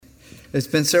It's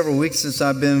been several weeks since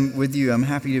I've been with you. I'm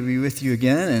happy to be with you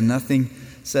again, and nothing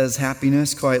says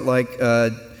happiness quite like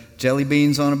jelly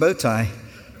beans on a bow tie.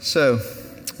 So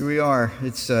here we are.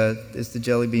 It's the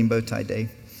jelly bean bow tie day.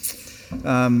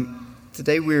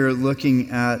 Today we're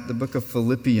looking at the book of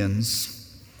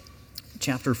Philippians,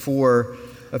 chapter 4,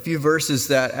 a few verses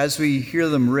that as we hear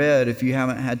them read, if you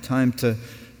haven't had time to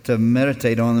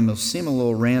meditate on them, it'll seem a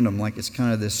little random, like it's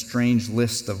kind of this strange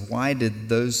list of why did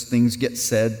those things get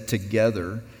said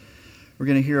together. We're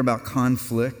going to hear about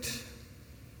conflict.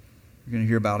 We're going to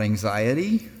hear about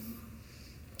anxiety.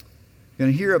 We're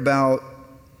going to hear about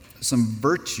some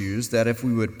virtues that if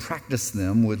we would practice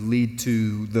them would lead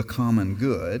to the common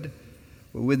good,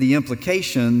 with the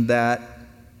implication that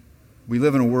we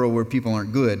live in a world where people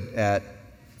aren't good at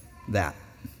that.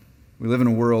 We live in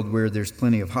a world where there's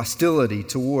plenty of hostility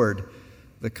toward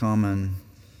the common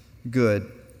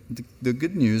good. The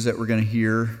good news that we're going to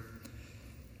hear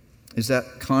is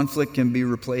that conflict can be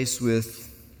replaced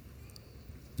with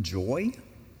joy,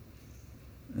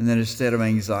 and that instead of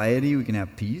anxiety, we can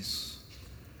have peace.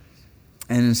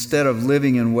 And instead of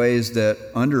living in ways that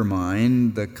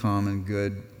undermine the common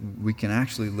good, we can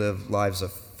actually live lives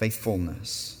of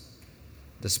faithfulness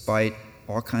despite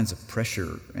all kinds of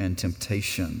pressure and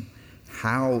temptation.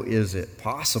 How is it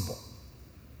possible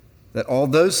that all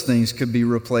those things could be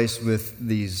replaced with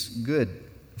these good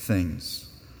things?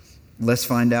 Let's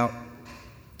find out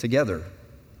together.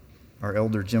 Our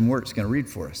elder Jim Wirt is going to read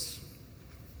for us.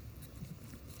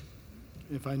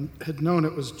 If I had known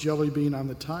it was jelly bean on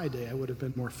the tie day, I would have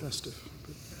been more festive.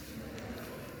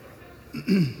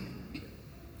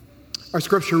 Our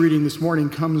scripture reading this morning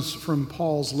comes from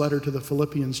Paul's letter to the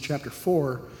Philippians, chapter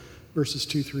 4, verses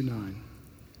 2 through 9.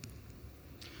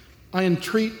 I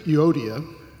entreat Euodia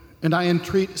and I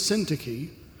entreat Syntyche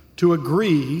to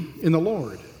agree in the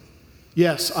Lord.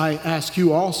 Yes, I ask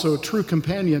you also, true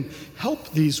companion,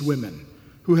 help these women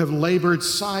who have labored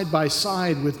side by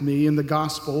side with me in the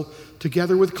gospel,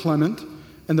 together with Clement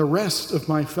and the rest of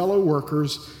my fellow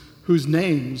workers whose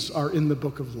names are in the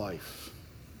book of life.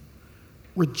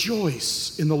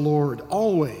 Rejoice in the Lord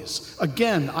always.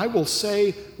 Again, I will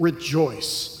say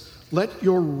rejoice. Let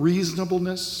your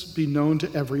reasonableness be known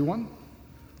to everyone.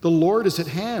 The Lord is at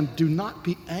hand. Do not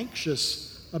be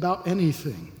anxious about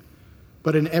anything,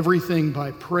 but in everything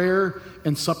by prayer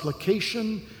and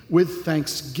supplication with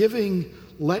thanksgiving,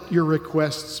 let your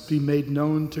requests be made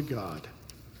known to God.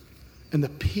 And the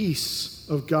peace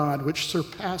of God, which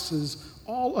surpasses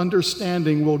all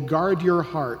understanding, will guard your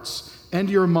hearts and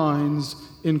your minds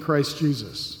in Christ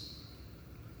Jesus.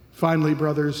 Finally,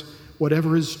 brothers,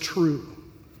 whatever is true,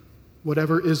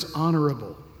 whatever is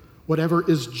honorable, whatever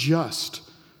is just,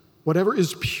 whatever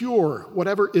is pure,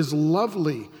 whatever is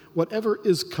lovely, whatever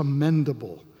is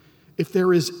commendable, if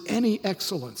there is any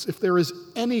excellence, if there is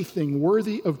anything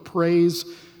worthy of praise,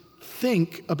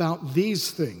 think about these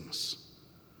things.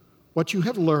 What you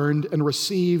have learned and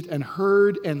received and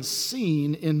heard and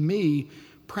seen in me,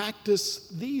 practice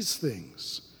these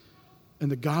things,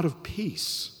 and the God of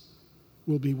peace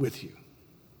will be with you.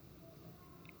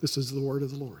 This is the word of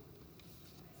the Lord.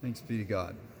 Thanks be to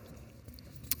God.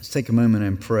 Let's take a moment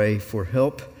and pray for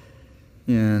help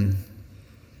in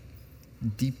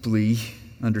deeply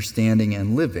understanding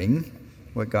and living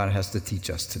what God has to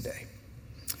teach us today.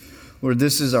 Lord,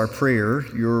 this is our prayer.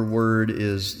 Your word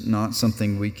is not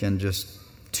something we can just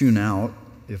tune out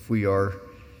if we are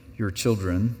your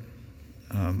children.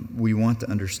 We want to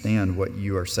understand what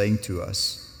you are saying to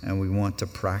us, and we want to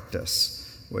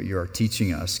practice what you are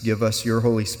teaching us. Give us your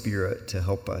Holy Spirit to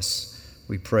help us.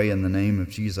 We pray in the name of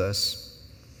Jesus.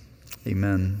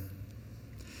 Amen.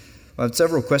 I have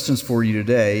several questions for you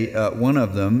today. One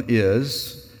of them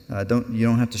is, you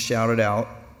don't have to shout it out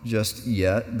just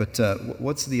yet, but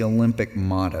what's the Olympic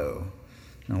motto?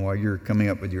 Now, while you're coming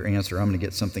up with your answer, I'm going to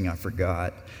get something I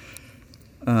forgot.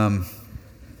 The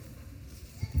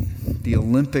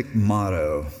Olympic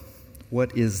motto.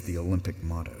 What is the Olympic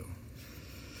motto?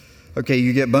 Okay,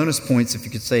 you get bonus points if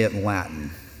you could say it in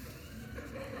Latin.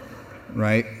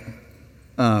 Right?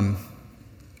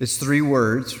 It's 3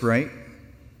 words, right?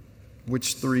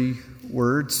 Which 3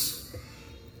 words?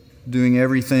 Doing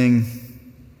everything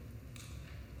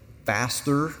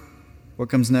faster. What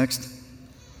comes next?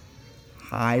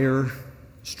 Higher,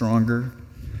 stronger.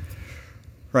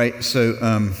 Right,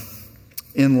 so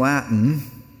in Latin,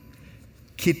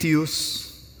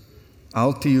 citius,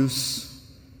 altius,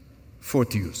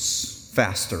 fortius.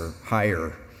 Faster,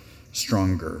 higher,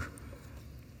 stronger.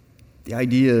 The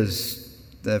idea is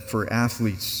that for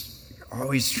athletes,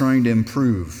 always trying to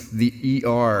improve. The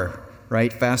ER,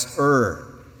 right?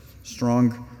 Faster,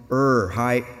 stronger,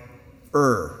 higher.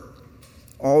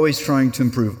 always trying to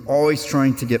improve, always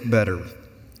trying to get better.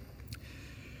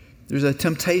 There's a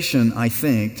temptation, I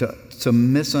think, to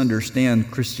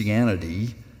misunderstand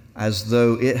Christianity as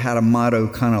though it had a motto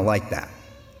kind of like that.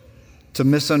 To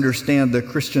misunderstand the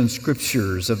Christian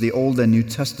scriptures of the Old and New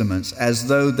Testaments as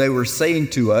though they were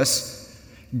saying to us,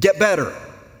 get better,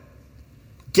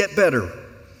 get better.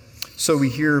 So we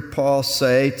hear Paul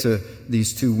say to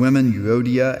these two women,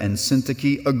 Euodia and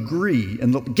Syntyche, agree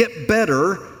and get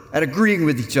better at agreeing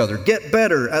with each other, get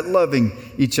better at loving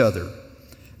each other.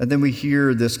 And then we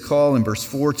hear this call in verse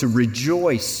 4 to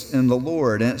rejoice in the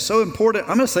Lord. And it's so important.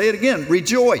 I'm going to say it again.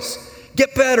 Rejoice.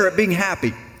 Get better at being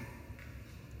happy.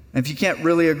 And if you can't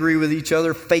really agree with each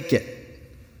other, fake it.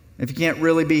 If you can't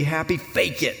really be happy,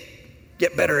 fake it.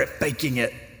 Get better at faking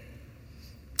it.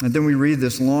 And then we read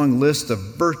this long list of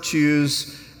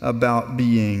virtues about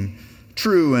being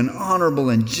true and honorable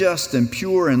and just and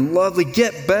pure and lovely.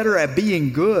 Get better at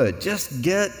being good. Just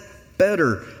get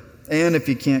better. And if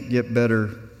you can't get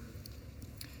better,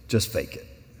 just fake it.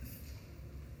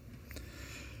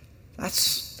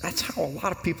 That's how a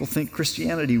lot of people think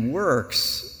Christianity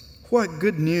works. What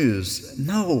good news.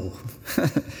 No.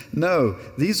 No.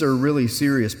 These are really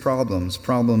serious problems.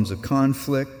 Problems of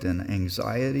conflict and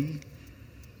anxiety.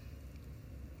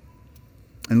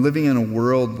 And living in a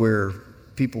world where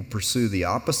people pursue the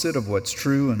opposite of what's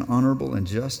true and honorable and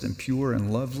just and pure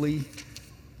and lovely,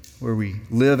 where we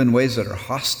live in ways that are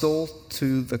hostile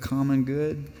to the common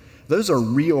good. Those are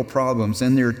real problems,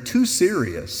 and they're too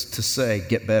serious to say,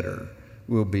 get better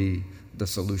will be the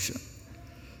solution.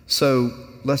 So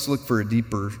let's look for a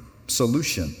deeper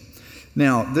solution.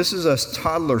 Now, this is a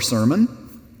toddler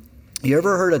sermon. You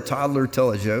ever heard a toddler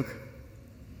tell a joke?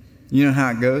 You know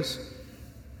how it goes?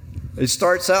 It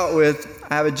starts out with,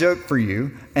 I have a joke for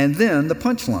you, and then the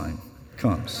punchline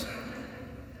comes.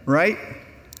 Right?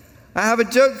 I have a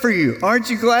joke for you. Aren't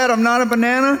you glad I'm not a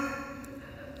banana?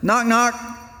 Knock,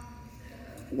 knock.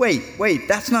 Wait,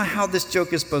 that's not how this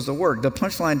joke is supposed to work. The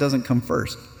punchline doesn't come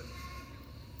first.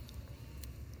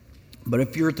 But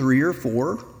if you're 3 or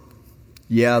 4,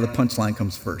 yeah, the punchline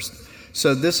comes first.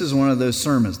 So this is one of those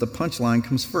sermons. The punchline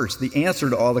comes first. The answer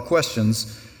to all the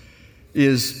questions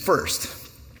is first.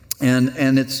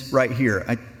 And it's right here.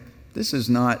 This is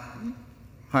not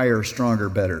higher, stronger,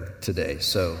 better today.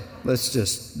 So let's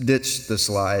just ditch the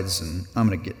slides, and I'm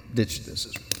going to ditch this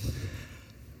as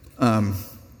well.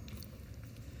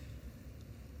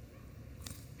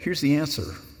 Here's the answer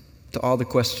to all the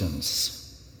questions.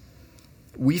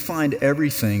 We find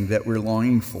everything that we're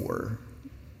longing for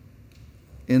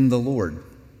in the Lord.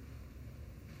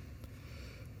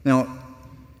 Now,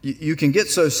 you can get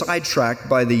so sidetracked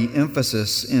by the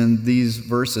emphasis in these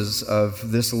verses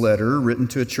of this letter written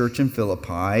to a church in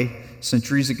Philippi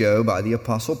centuries ago by the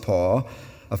Apostle Paul,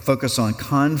 a focus on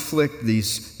conflict,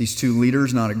 these two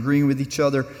leaders not agreeing with each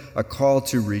other, a call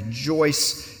to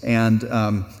rejoice, and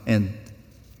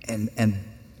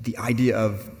the idea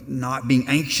of not being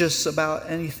anxious about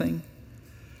anything.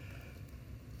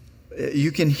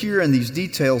 You can hear in these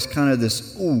details kind of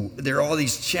this, there are all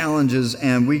these challenges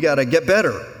and we got to get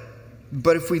better.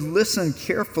 But if we listen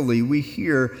carefully, we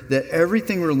hear that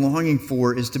everything we're longing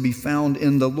for is to be found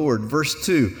in the Lord. Verse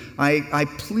 2, I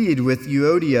plead with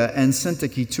Euodia and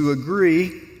Syntyche to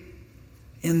agree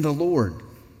in the Lord.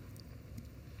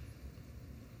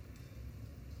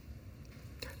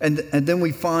 And then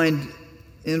we find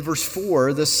in verse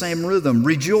 4 the same rhythm.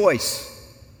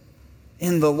 Rejoice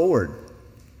in the Lord.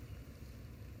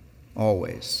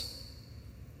 Always.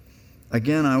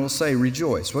 Again, I will say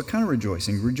rejoice. What kind of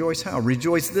rejoicing? Rejoice how?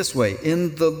 Rejoice this way,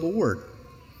 in the Lord.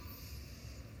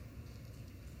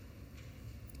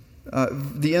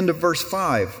 The end of verse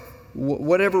 5.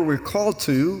 Whatever we're called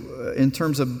to in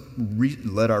terms of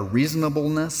let our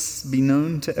reasonableness be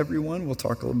known to everyone. We'll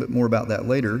talk a little bit more about that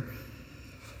later.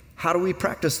 How do we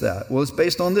practice that? Well, it's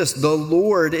based on this. The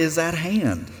Lord is at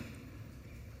hand.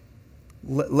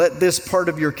 Let this part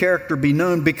of your character be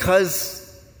known because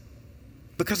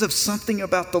of something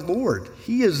about the Lord.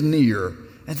 He is near,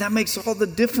 and that makes all the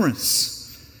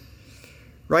difference.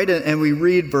 Right? And we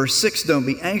read verse 6, don't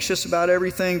be anxious about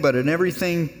everything, but in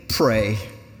everything pray.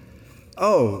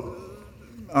 Oh,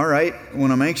 all right,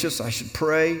 when I'm anxious, I should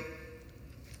pray.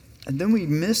 And then we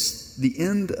miss the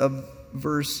end of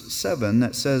verse 7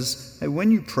 that says, hey,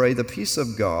 when you pray, the peace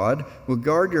of God will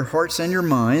guard your hearts and your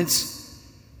minds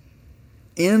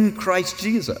in Christ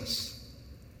Jesus.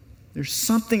 There's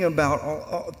something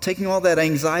about taking all that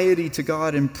anxiety to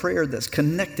God in prayer that's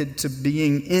connected to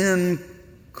being in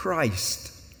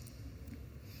Christ.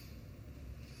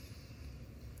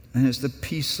 And it's the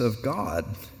peace of God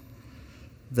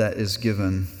that is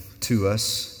given to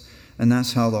us. And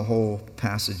that's how the whole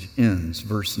passage ends,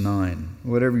 verse 9.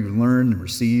 Whatever you learned and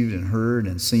received and heard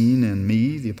and seen in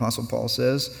me, the Apostle Paul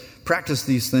says, practice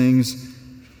these things,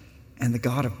 and the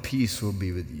God of peace will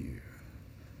be with you.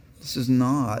 This is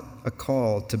not a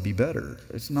call to be better.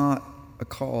 It's not a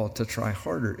call to try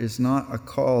harder. It's not a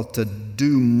call to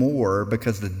do more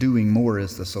because the doing more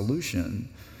is the solution.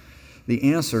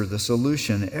 The answer, the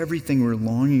solution, everything we're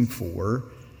longing for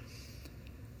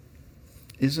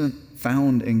isn't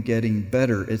found in getting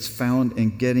better. It's found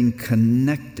in getting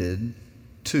connected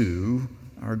to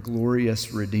our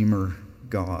glorious Redeemer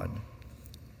God.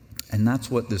 And that's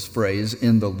what this phrase,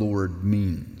 in the Lord,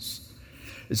 means.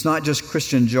 It's not just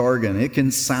Christian jargon. It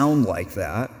can sound like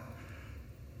that,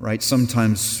 right?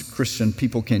 Sometimes Christian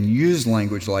people can use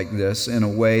language like this in a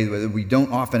way that we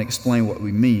don't often explain what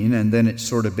we mean, and then it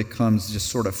sort of becomes just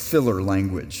sort of filler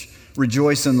language.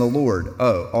 Rejoice in the Lord.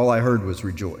 Oh, all I heard was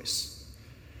rejoice.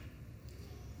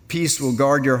 Peace will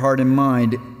guard your heart and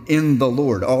mind in the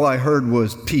Lord. All I heard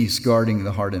was peace guarding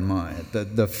the heart and mind.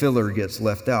 The filler gets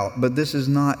left out. But this is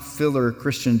not filler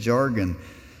Christian jargon.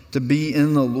 To be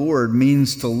in the Lord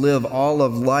means to live all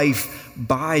of life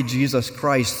by Jesus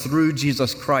Christ, through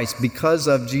Jesus Christ, because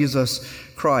of Jesus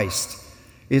Christ.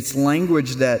 It's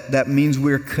language that means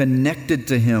we're connected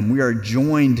to Him. We are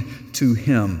joined to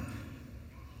Him.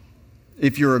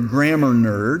 If you're a grammar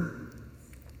nerd,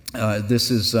 this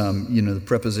is, the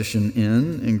preposition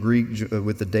in Greek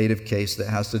with the dative case that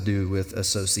has to do with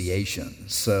association.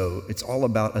 So it's all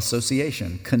about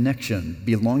association, connection,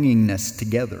 belongingness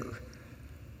together.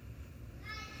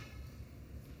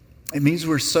 It means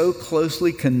we're so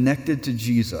closely connected to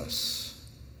Jesus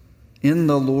in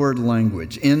the Lord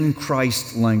language, in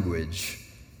Christ language.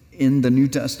 In the New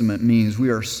Testament means we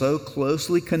are so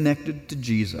closely connected to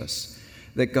Jesus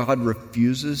that God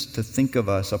refuses to think of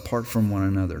us apart from one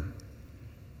another.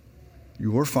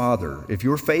 Your Father, if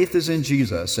your faith is in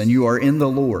Jesus and you are in the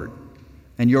Lord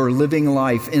and you're living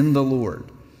life in the Lord,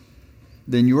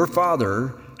 then your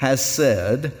Father has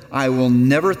said, I will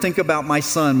never think about my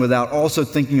son without also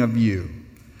thinking of you.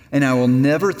 And I will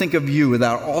never think of you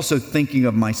without also thinking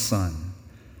of my son.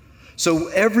 So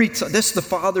this is the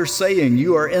Father saying,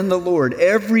 you are in the Lord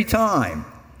every time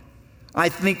I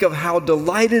think of how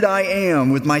delighted I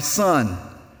am with my son,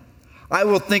 I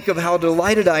will think of how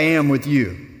delighted I am with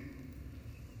you.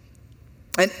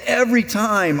 And every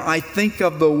time I think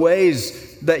of the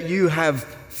ways that you have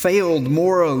failed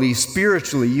morally,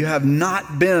 spiritually, you have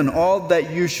not been all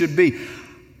that you should be,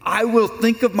 I will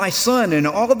think of my son and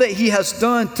all that he has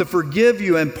done to forgive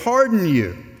you and pardon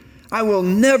you. I will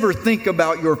never think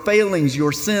about your failings,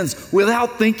 your sins,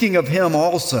 without thinking of him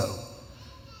also.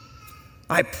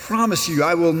 I promise you,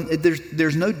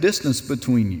 there's no distance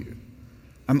between you.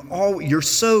 You're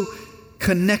so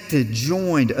connected,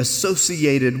 joined,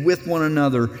 associated with one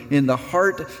another in the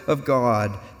heart of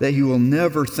God that you will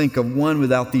never think of one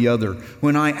without the other.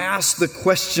 When I ask the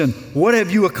question, what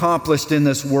have you accomplished in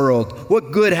this world?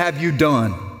 What good have you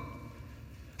done?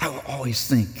 I will always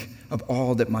think of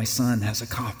all that my son has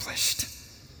accomplished.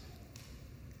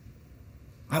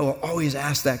 I will always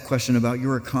ask that question about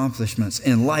your accomplishments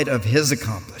in light of his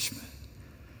accomplishment.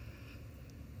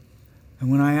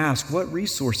 And when I ask, what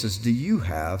resources do you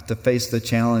have to face the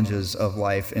challenges of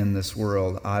life in this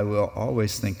world, I will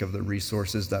always think of the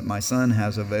resources that my son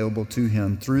has available to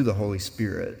him through the Holy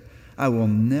Spirit. I will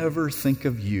never think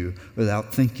of you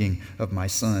without thinking of my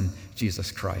son,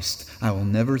 Jesus Christ. I will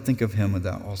never think of him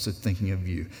without also thinking of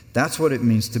you. That's what it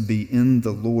means to be in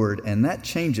the Lord, and that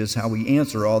changes how we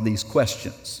answer all these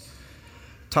questions.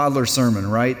 Toddler sermon,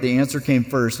 right? The answer came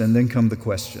first, and then come the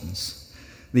questions.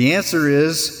 The answer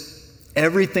is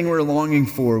everything we're longing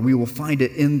for, we will find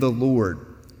it in the Lord.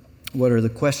 What are the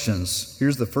questions?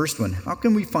 Here's the first one. How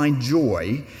can we find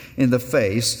joy in the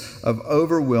face of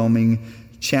overwhelming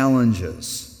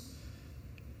challenges?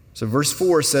 So verse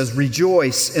 4 says,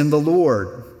 rejoice in the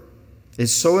Lord.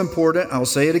 It's so important. I'll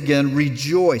say it again.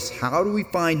 Rejoice. How do we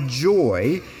find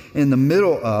joy in the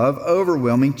middle of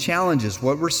overwhelming challenges?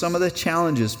 What were some of the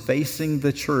challenges facing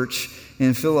the church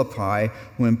in Philippi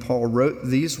when Paul wrote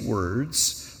these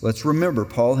words? Let's remember,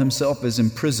 Paul himself is in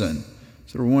prison.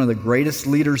 So one of the greatest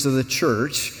leaders of the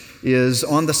church is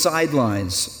on the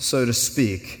sidelines, so to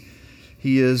speak.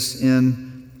 He is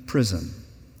in prison.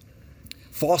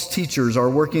 False teachers are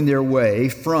working their way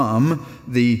from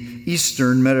the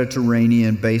eastern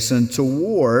Mediterranean basin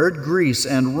toward Greece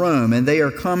and Rome, and they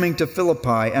are coming to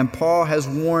Philippi, and Paul has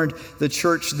warned the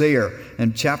church there.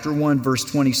 And chapter 1, verse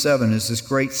 27 is this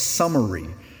great summary,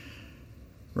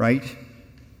 right?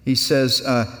 He says,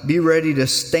 be ready to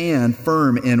stand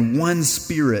firm in one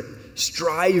spirit,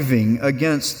 striving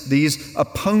against these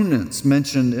opponents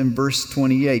mentioned in verse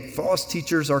 28. False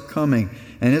teachers are coming,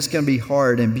 and it's going to be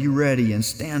hard, and be ready and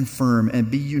stand firm and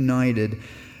be united.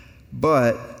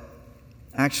 But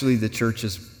actually, the church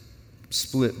is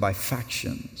split by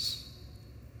factions,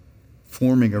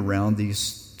 forming around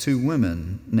these two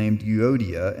women named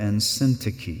Euodia and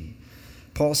Syntyche.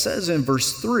 Paul says in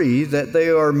verse 3 that they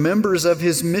are members of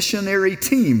his missionary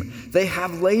team. They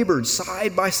have labored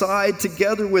side by side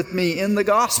together with me in the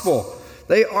gospel.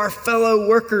 They are fellow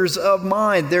workers of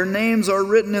mine. Their names are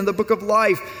written in the book of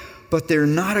life, but they're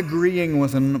not agreeing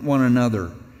with one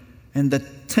another. And the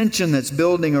tension that's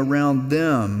building around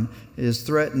them is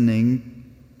threatening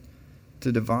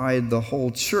to divide the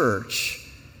whole church.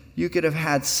 You could have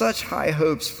had such high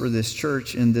hopes for this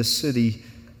church in this city,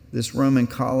 this Roman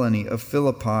colony of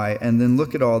Philippi, and then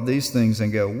look at all these things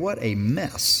and go, what a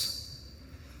mess.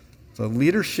 The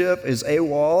leadership is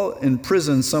AWOL in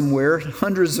prison somewhere,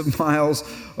 hundreds of miles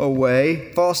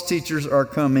away. False teachers are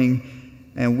coming,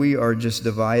 and we are just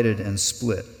divided and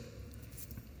split.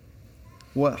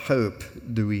 What hope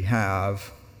do we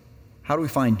have? How do we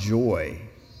find joy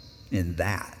in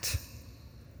that?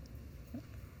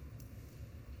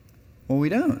 Well, we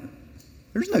don't.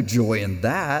 There's no joy in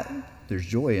that. There's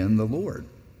joy in the Lord.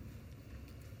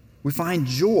 We find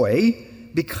joy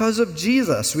because of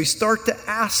Jesus. We start to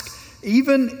ask,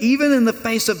 even in the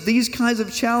face of these kinds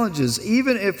of challenges,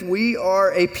 even if we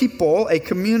are a people, a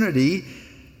community,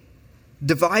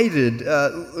 divided,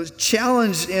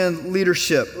 challenged in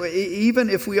leadership, even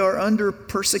if we are under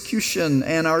persecution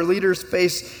and our leaders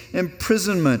face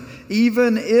imprisonment,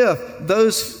 even if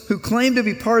those who claim to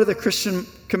be part of the Christian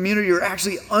community are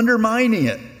actually undermining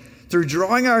it through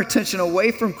drawing our attention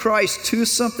away from Christ to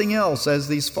something else, as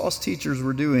these false teachers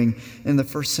were doing in the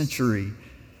first century.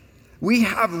 We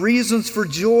have reasons for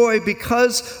joy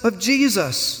because of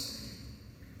Jesus.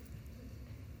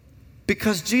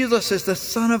 Because Jesus is the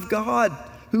Son of God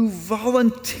who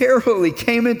voluntarily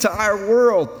came into our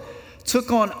world, took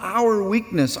on our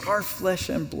weakness, our flesh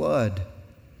and blood,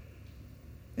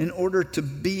 in order to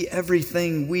be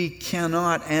everything we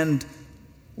cannot and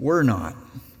were not,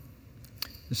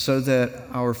 so that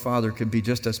our Father could be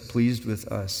just as pleased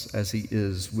with us as he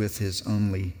is with his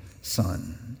only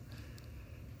Son.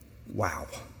 Wow.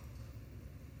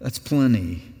 That's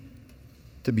plenty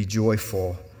to be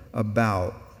joyful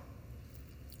about.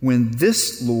 When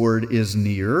this Lord is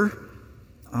near,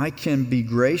 I can be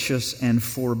gracious and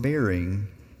forbearing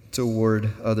toward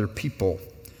other people.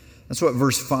 That's what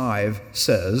verse 5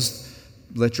 says.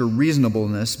 Let your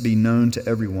reasonableness be known to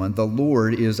everyone. The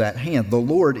Lord is at hand. The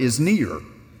Lord is near.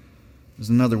 There's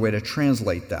another way to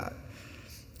translate that.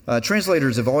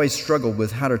 Translators have always struggled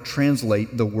with how to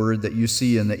translate the word that you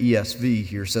see in the ESV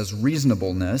here. It says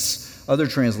reasonableness. Other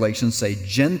translations say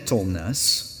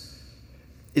gentleness.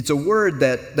 It's a word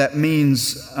that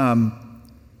means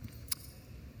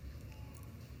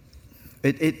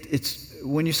it's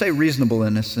when you say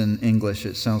reasonableness in English,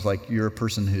 it sounds like you're a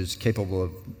person who's capable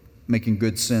of making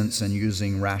good sense and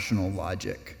using rational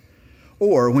logic.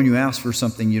 Or when you ask for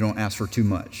something, you don't ask for too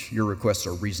much. Your requests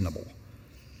are reasonable.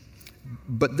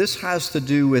 But this has to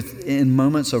do with in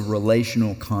moments of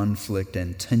relational conflict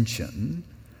and tension,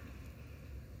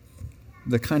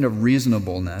 the kind of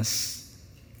reasonableness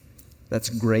that's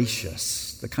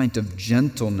gracious, the kind of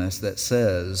gentleness that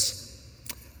says,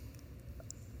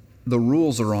 the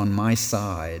rules are on my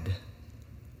side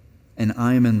and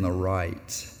I'm in the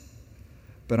right,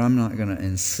 but I'm not going to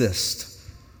insist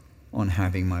on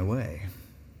having my way.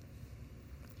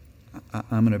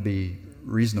 I'm going to be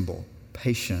reasonable,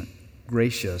 patient,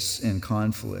 gracious in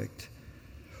conflict.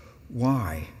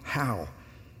 Why? How?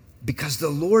 Because the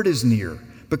Lord is near.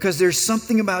 Because there's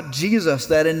something about Jesus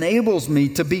that enables me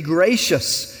to be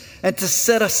gracious and to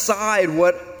set aside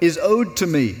what is owed to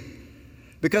me.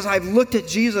 Because I've looked at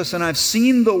Jesus and I've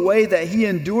seen the way that he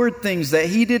endured things that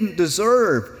he didn't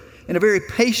deserve in a very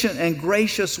patient and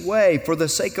gracious way for the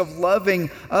sake of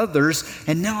loving others.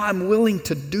 And now I'm willing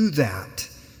to do that.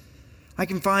 I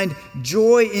can find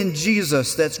joy in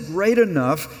Jesus that's great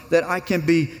enough that I can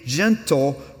be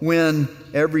gentle when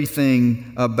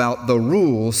everything about the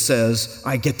rule says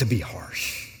I get to be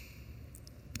harsh.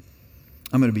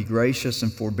 I'm going to be gracious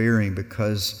and forbearing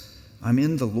because I'm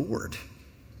in the Lord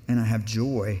and I have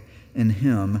joy in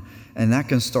him. And that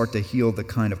can start to heal the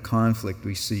kind of conflict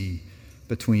we see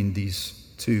between these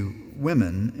two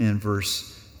women in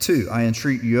verse 2. I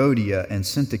entreat Euodia and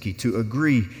Syntyche to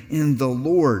agree in the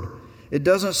Lord. It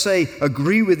doesn't say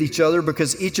agree with each other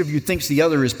because each of you thinks the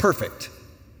other is perfect.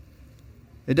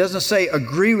 It doesn't say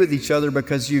agree with each other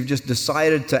because you've just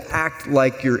decided to act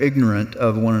like you're ignorant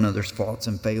of one another's faults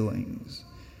and failings.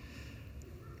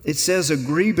 It says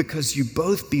agree because you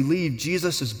both believe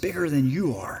Jesus is bigger than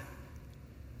you are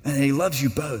and He loves you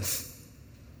both.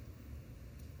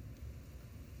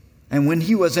 And when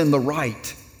He was in the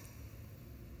right,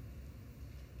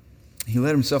 He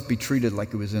let Himself be treated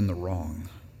like He was in the wrong.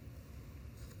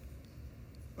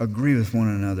 Agree with one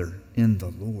another in the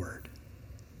Lord.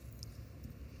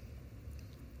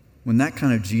 When that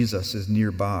kind of Jesus is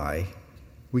nearby,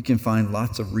 we can find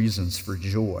lots of reasons for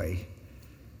joy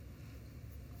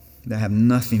that have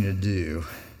nothing to do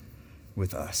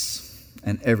with us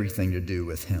and everything to do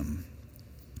with Him.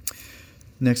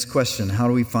 Next question, how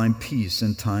do we find peace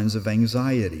in times of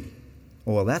anxiety?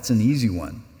 Well, that's an easy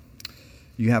one.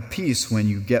 You have peace when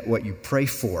you get what you pray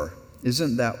for.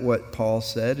 Isn't that what Paul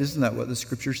said? Isn't that what the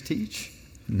Scriptures teach?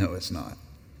 No, it's not.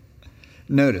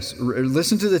 Notice,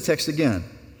 listen to the text again.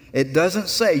 It doesn't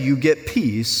say you get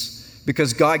peace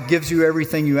because God gives you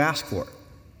everything you ask for.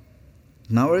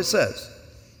 Not what it says.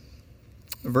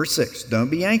 Verse 6, don't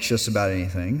be anxious about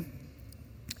anything,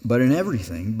 but in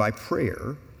everything, by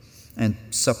prayer and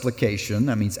supplication,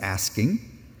 that means asking,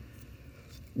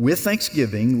 with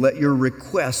thanksgiving, let your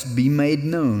requests be made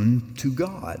known to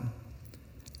God.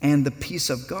 And the peace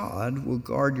of God will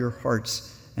guard your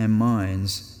hearts and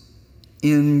minds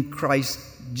in Christ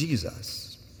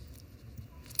Jesus.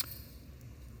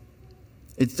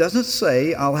 It doesn't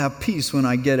say I'll have peace when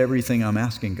I get everything I'm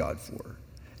asking God for.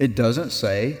 It doesn't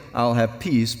say I'll have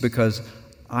peace because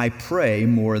I pray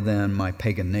more than my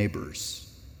pagan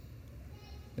neighbors.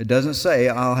 It doesn't say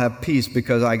I'll have peace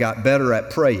because I got better at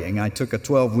praying. I took a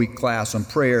 12-week class on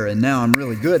prayer and now I'm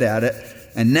really good at it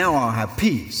and now I'll have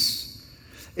peace.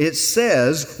 It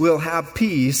says we'll have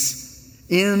peace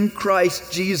in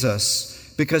Christ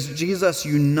Jesus because Jesus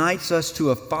unites us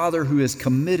to a Father who is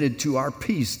committed to our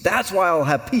peace. That's why I'll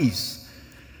have peace.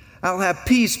 I'll have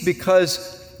peace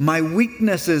because my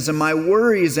weaknesses and my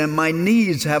worries and my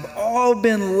needs have all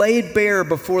been laid bare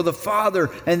before the Father,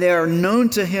 and they are known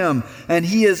to Him. And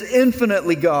He is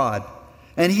infinitely God,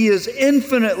 and He is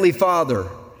infinitely Father,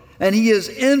 and He is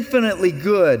infinitely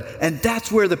good. And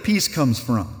that's where the peace comes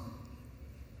from.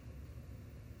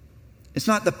 It's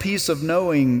not the peace of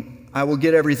knowing I will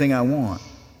get everything I want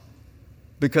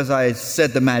because I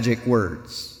said the magic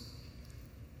words.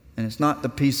 And it's not the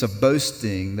peace of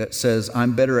boasting that says,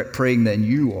 I'm better at praying than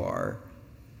you are.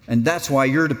 And that's why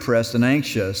you're depressed and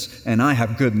anxious, and I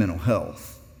have good mental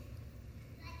health.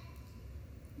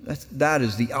 That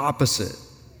is the opposite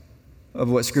of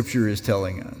what Scripture is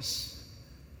telling us.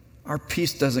 Our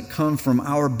peace doesn't come from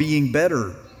our being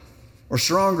better or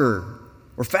stronger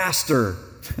or faster.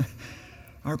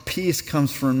 Our peace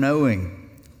comes from knowing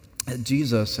that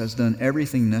Jesus has done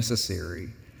everything necessary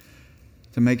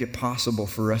to make it possible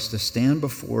for us to stand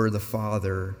before the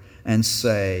Father and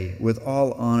say, with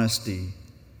all honesty,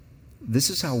 this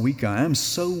is how weak I am. I'm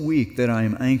so weak that I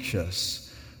am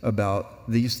anxious about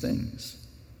these things.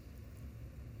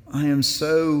 I am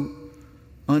so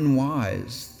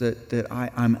unwise that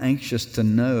I'm anxious to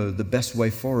know the best way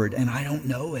forward, and I don't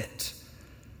know it.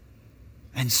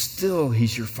 And still,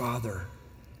 He's your Father,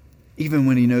 even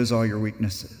when He knows all your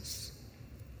weaknesses.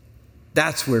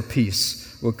 That's where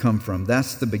peace will come from.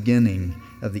 That's the beginning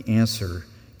of the answer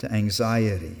to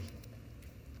anxiety.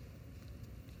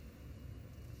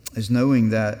 Is knowing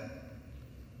that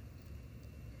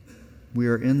we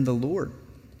are in the Lord,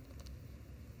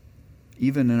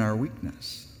 even in our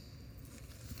weakness.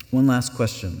 One last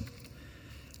question.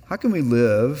 How can we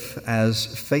live as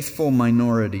faithful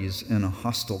minorities in a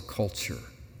hostile culture?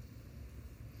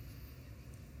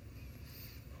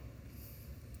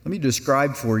 Let me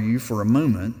describe for you for a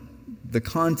moment the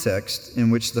context in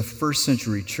which the first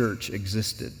century church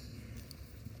existed.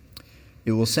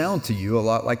 It will sound to you a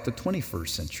lot like the 21st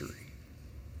century.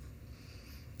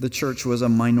 The church was a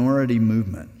minority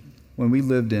movement. When we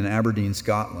lived in Aberdeen,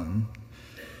 Scotland,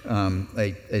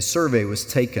 a survey was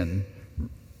taken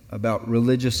about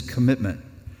religious commitment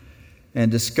and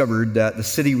discovered that the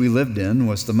city we lived in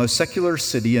was the most secular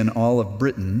city in all of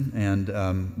Britain,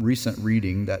 and recent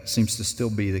reading, that seems to still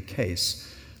be the case.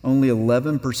 Only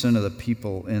 11% of the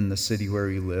people in the city where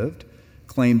we lived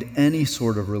claimed any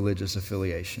sort of religious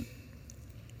affiliation.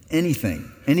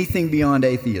 Anything beyond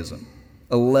atheism,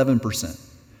 11%.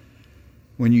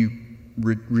 When you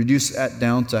reduce that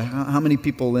down to how many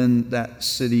people in that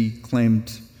city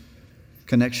claimed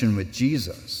connection with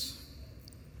Jesus,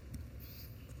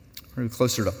 we're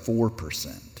closer to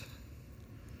 4%.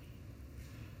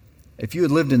 If you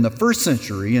had lived in the first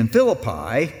century in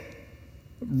Philippi,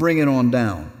 bring it on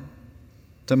down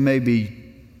to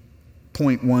maybe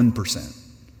 0.1%,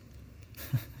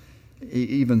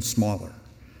 even smaller,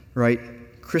 right?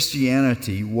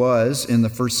 Christianity was, in the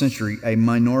first century, a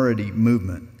minority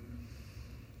movement.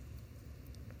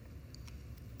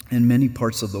 In many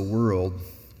parts of the world,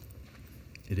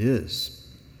 it is.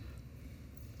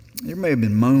 There may have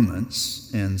been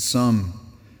moments in some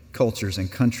cultures and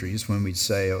countries when we'd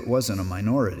say it wasn't a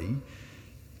minority.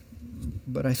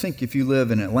 But I think if you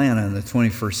live in Atlanta in the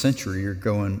 21st century, you're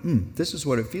going, this is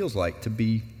what it feels like to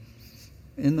be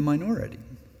in the minority.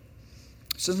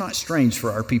 This is not strange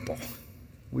for our people.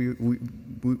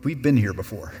 We've been here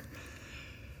before.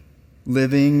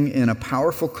 Living in a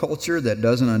powerful culture that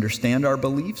doesn't understand our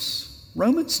beliefs.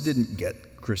 Romans didn't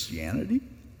get Christianity.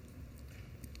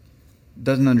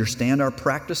 Doesn't understand our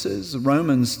practices.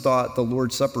 Romans thought the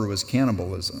Lord's Supper was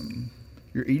cannibalism.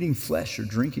 You're eating flesh, you're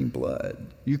drinking blood.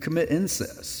 You commit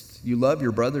incest. You love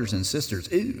your brothers and sisters.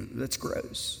 Ew, that's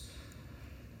gross.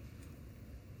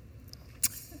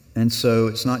 And so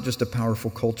it's not just a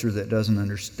powerful culture that doesn't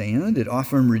understand. It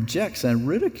often rejects and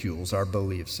ridicules our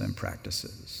beliefs and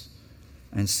practices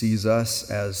and sees us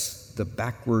as the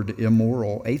backward,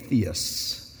 immoral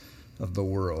atheists of the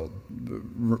world.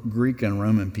 Greek and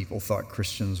Roman people thought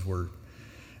Christians were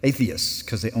atheists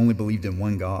because they only believed in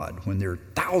one God when there are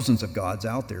thousands of gods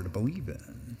out there to believe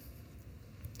in.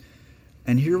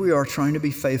 And here we are trying to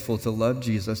be faithful to love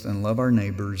Jesus and love our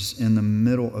neighbors in the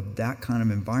middle of that kind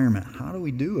of environment. How do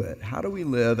we do it? How do we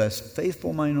live as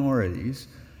faithful minorities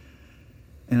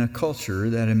in a culture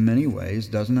that in many ways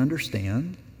doesn't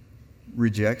understand,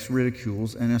 rejects,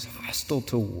 ridicules, and is hostile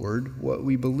toward what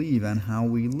we believe and how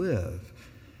we live?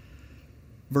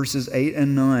 Verses 8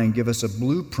 and 9 give us a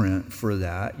blueprint for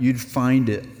that. You'd find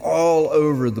it all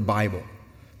over the Bible,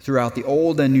 throughout the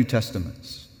Old and New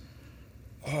Testaments.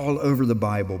 All over the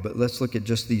Bible. But let's look at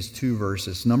just these two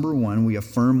verses. Number 1, we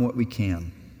affirm what we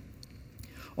can.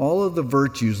 All of the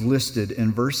virtues listed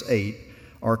in verse 8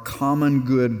 are common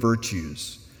good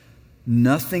virtues.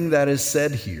 Nothing that is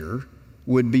said here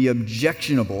would be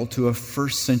objectionable to a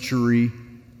first century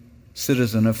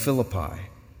citizen of Philippi.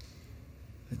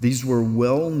 These were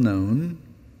well-known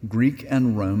Greek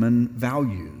and Roman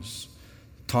values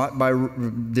taught by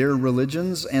their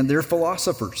religions and their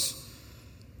philosophers.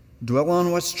 Dwell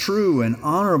on what's true and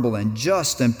honorable and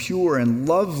just and pure and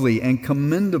lovely and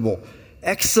commendable.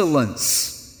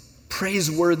 Excellence,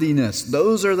 praiseworthiness.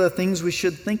 Those are the things we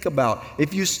should think about.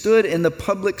 If you stood in the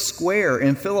public square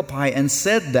in Philippi and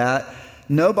said that,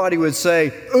 nobody would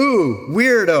say, "Ooh,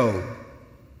 weirdo.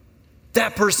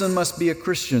 That person must be a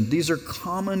Christian." These are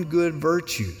common good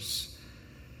virtues.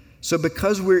 So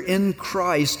because we're in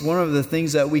Christ, one of the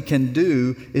things that we can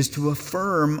do is to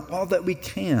affirm all that we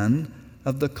can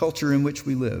of the culture in which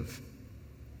we live.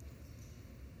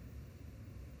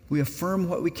 We affirm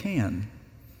what we can.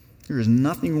 There is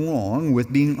nothing wrong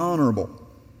with being honorable.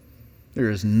 There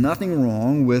is nothing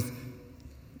wrong with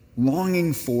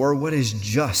longing for what is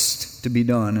just to be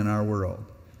done in our world.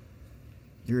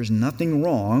 There is nothing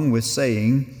wrong with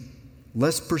saying,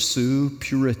 let's pursue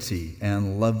purity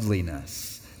and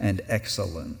loveliness and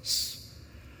excellence.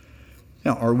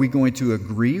 Now, are we going to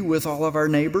agree with all of our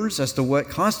neighbors as to what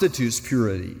constitutes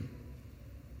purity?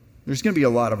 There's going to be a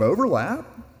lot of overlap,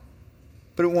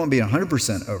 but it won't be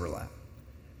 100% overlap.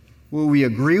 Will we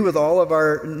agree with all of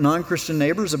our non-Christian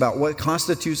neighbors about what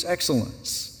constitutes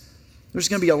excellence? There's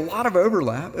going to be a lot of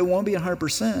overlap. It won't be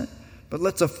 100%, but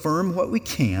let's affirm what we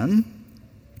can.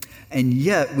 And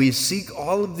yet we seek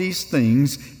all of these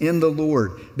things in the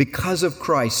Lord because of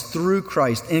Christ, through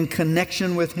Christ, in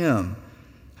connection with Him.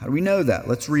 How do we know that?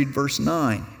 Let's read verse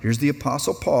 9. Here's the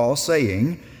Apostle Paul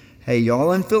saying, hey,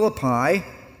 y'all in Philippi,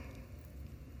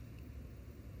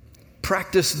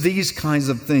 practice these kinds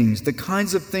of things, the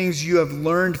kinds of things you have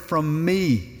learned from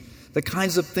me, the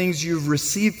kinds of things you've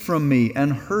received from me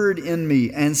and heard in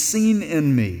me and seen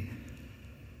in me.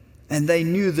 And they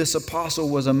knew this apostle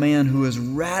was a man who was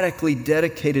radically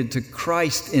dedicated to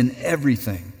Christ in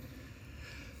everything.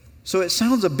 So it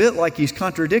sounds a bit like he's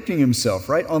contradicting himself,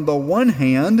 right? On the one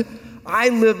hand, I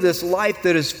live this life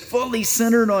that is fully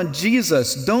centered on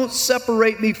Jesus. Don't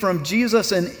separate me from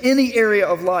Jesus in any area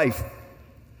of life.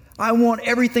 I want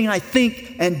everything I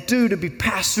think and do to be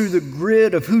passed through the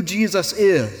grid of who Jesus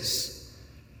is.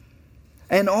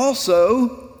 And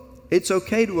also, it's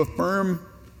okay to affirm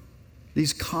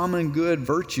these common good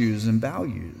virtues and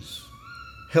values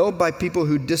held by people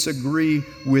who disagree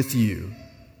with you,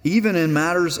 even in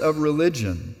matters of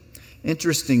religion.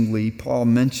 Interestingly, Paul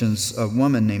mentions a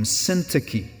woman named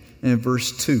Syntyche in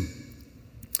verse 2.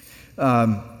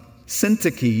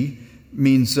 Syntyche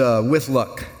means with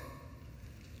luck,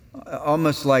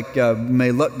 almost like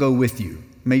may luck go with you.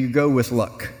 may you go with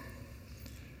luck.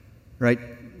 Right?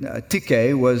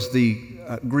 Tyche was the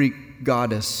Greek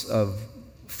goddess of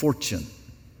fortune.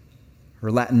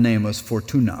 Her Latin name was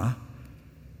Fortuna,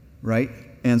 right?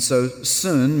 And so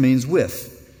sun means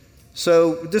with.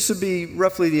 So this would be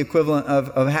roughly the equivalent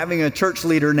of having a church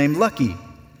leader named Lucky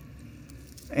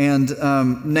and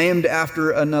named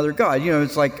after another god. You know,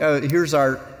 it's like, here's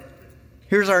our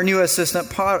new assistant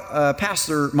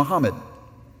pastor, Muhammad,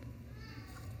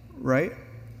 right?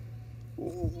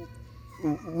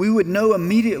 We would know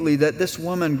immediately that this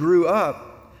woman grew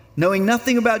up knowing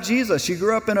nothing about Jesus. She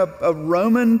grew up in a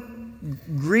Roman,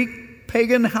 Greek,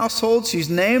 pagan household. She's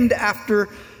named after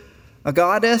a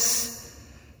goddess.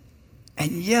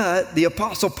 And yet, the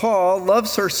Apostle Paul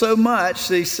loves her so much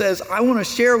that he says, I want to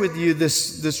share with you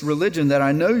this religion that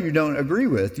I know you don't agree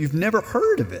with. You've never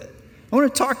heard of it. I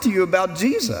want to talk to you about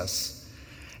Jesus.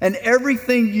 And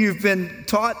everything you've been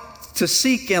taught to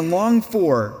seek and long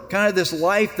for, kind of this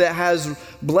life that has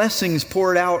blessings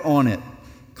poured out on it,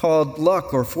 called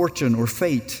luck or fortune or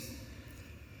fate.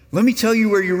 Let me tell you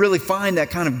where you really find that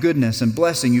kind of goodness and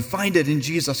blessing. You find it in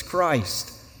Jesus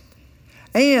Christ.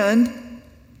 And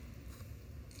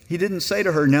he didn't say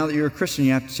to her, now that you're a Christian,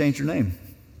 you have to change your name.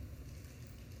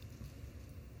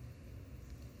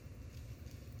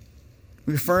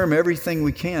 We affirm everything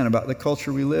we can about the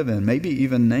culture we live in, maybe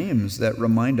even names that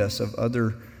remind us of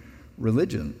other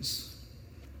religions.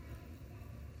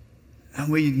 And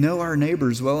we know our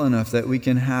neighbors well enough that we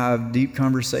can have deep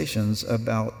conversations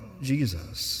about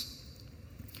Jesus.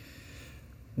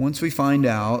 Once we find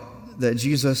out that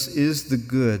Jesus is the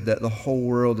good that the whole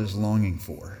world is longing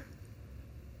for,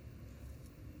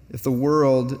 if the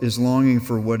world is longing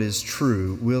for what is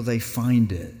true, will they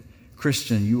find it?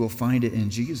 Christian, you will find it in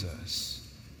Jesus.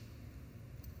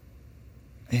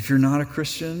 If you're not a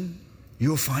Christian, you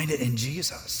will find it in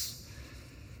Jesus.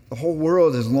 The whole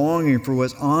world is longing for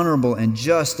what's honorable and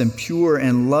just and pure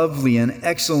and lovely and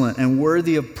excellent and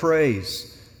worthy of praise.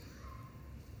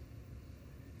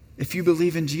 If you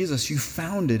believe in Jesus, you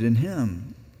found it in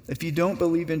Him. If you don't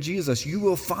believe in Jesus, you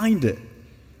will find it.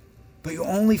 But you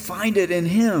only find it in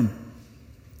Him.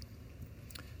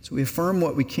 So we affirm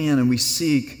what we can and we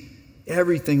seek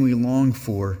everything we long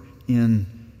for in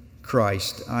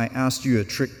Christ. I asked you a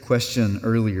trick question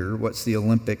earlier. What's the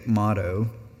Olympic motto?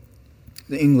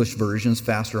 The English version is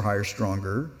faster, higher,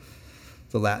 stronger.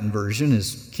 The Latin version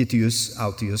is Citius,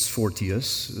 Altius,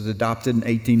 Fortius. It was adopted in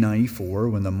 1894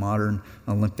 when the modern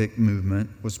Olympic movement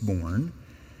was born.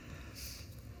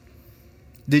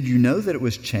 Did you know that it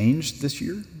was changed this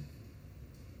year?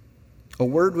 A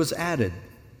word was added.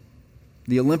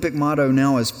 The Olympic motto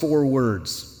now has 4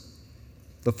 words.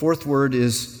 The 4th word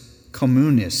is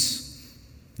communis.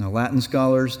 Now, Latin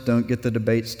scholars, don't get the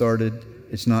debate started.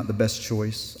 It's not the best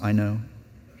choice, I know.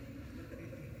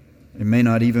 It may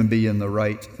not even be in the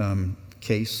right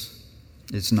case.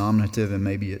 It's nominative, and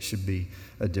maybe it should be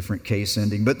a different case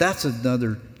ending. But that's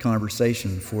another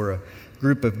conversation for a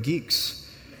group of geeks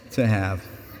to have.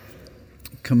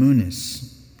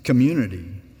 Communis, community,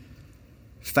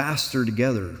 faster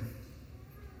together,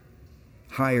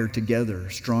 higher together,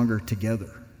 stronger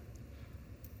together.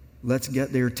 Let's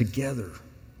get there together.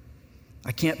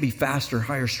 I can't be faster,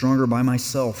 higher, stronger by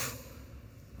myself.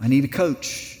 I need a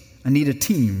coach. I need a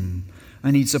team.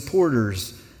 I need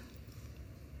supporters.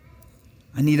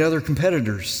 I need other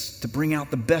competitors to bring out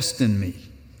the best in me.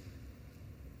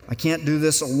 I can't do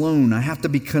this alone. I have to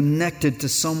be connected to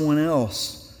someone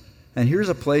else. And here's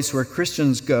a place where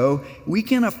Christians go. We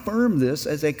can affirm this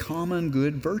as a common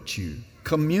good virtue.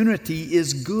 Community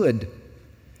is good.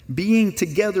 Being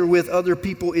together with other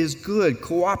people is good.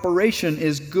 Cooperation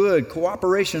is good.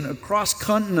 Cooperation across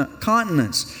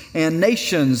continents and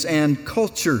nations and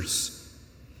cultures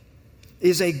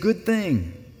is a good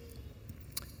thing.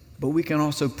 But we can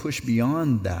also push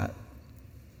beyond that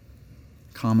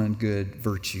common good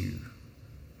virtue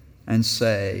and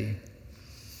say,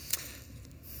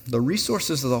 the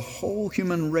resources of the whole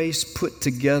human race put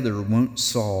together won't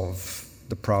solve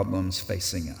the problems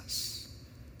facing us.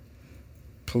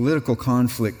 Political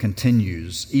conflict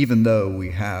continues, even though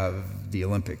we have the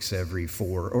Olympics every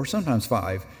 4 or sometimes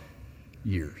 5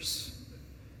 years.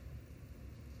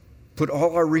 Put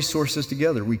all our resources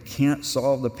together. We can't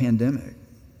solve the pandemic.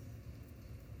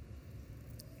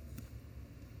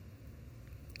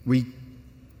 We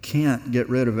can't get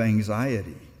rid of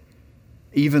anxiety,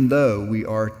 even though we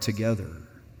are together.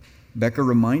 Becca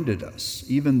reminded us,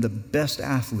 even the best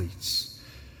athletes,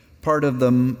 part of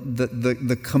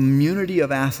the community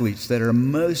of athletes that are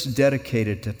most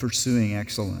dedicated to pursuing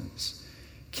excellence,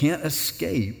 can't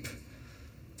escape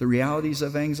the realities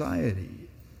of anxiety.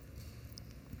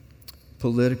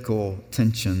 political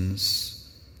tensions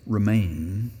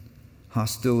remain.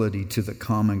 Hostility to the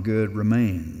common good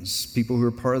remains. People who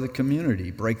are part of the community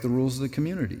break the rules of the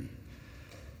community.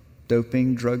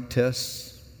 Doping, drug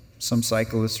tests. Some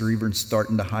cyclists are even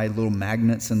starting to hide little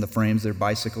magnets in the frames of their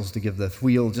bicycles to give the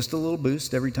wheel just a little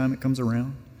boost every time it comes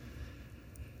around.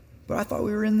 But I thought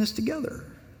we were in this together.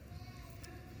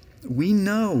 We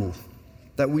know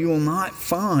that we will not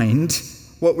find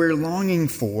what we're longing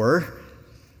for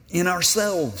in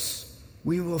ourselves.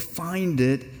 We will find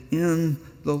it in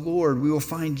the Lord. We will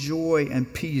find joy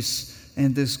and peace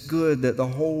and this good that the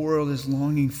whole world is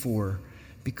longing for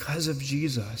because of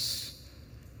Jesus.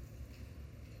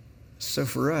 So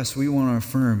for us, we want to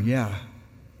affirm,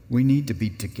 we need to be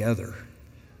together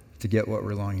to get what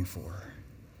we're longing for.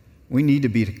 We need to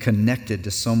be connected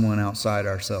to someone outside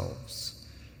ourselves.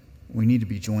 We need to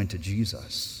be joined to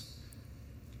Jesus.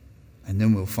 And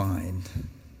then we'll find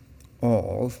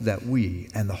all that we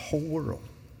and the whole world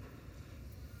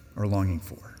are longing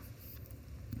for.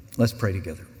 Let's pray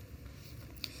together.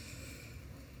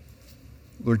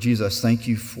 Lord Jesus, thank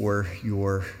you for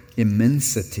your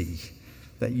immensity,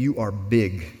 that you are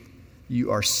big.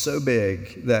 You are so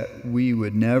big that we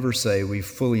would never say we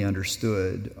fully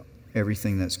understood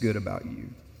everything that's good about you.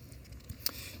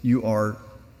 You are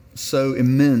so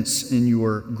immense in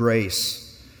your grace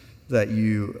that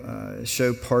you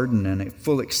show pardon and a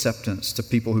full acceptance to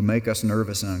people who make us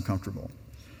nervous and uncomfortable.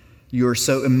 You are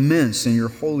so immense in your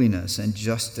holiness and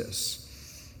justice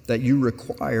that you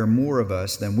require more of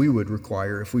us than we would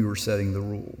require if we were setting the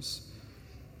rules.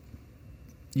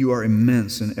 You are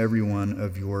immense in every one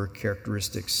of your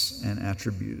characteristics and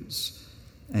attributes,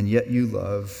 and yet you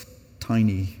love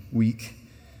tiny, weak,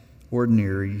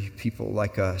 ordinary people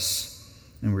like us,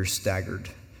 and we're staggered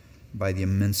by the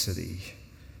immensity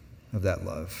of that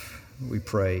love. We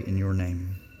pray in your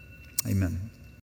name. Amen.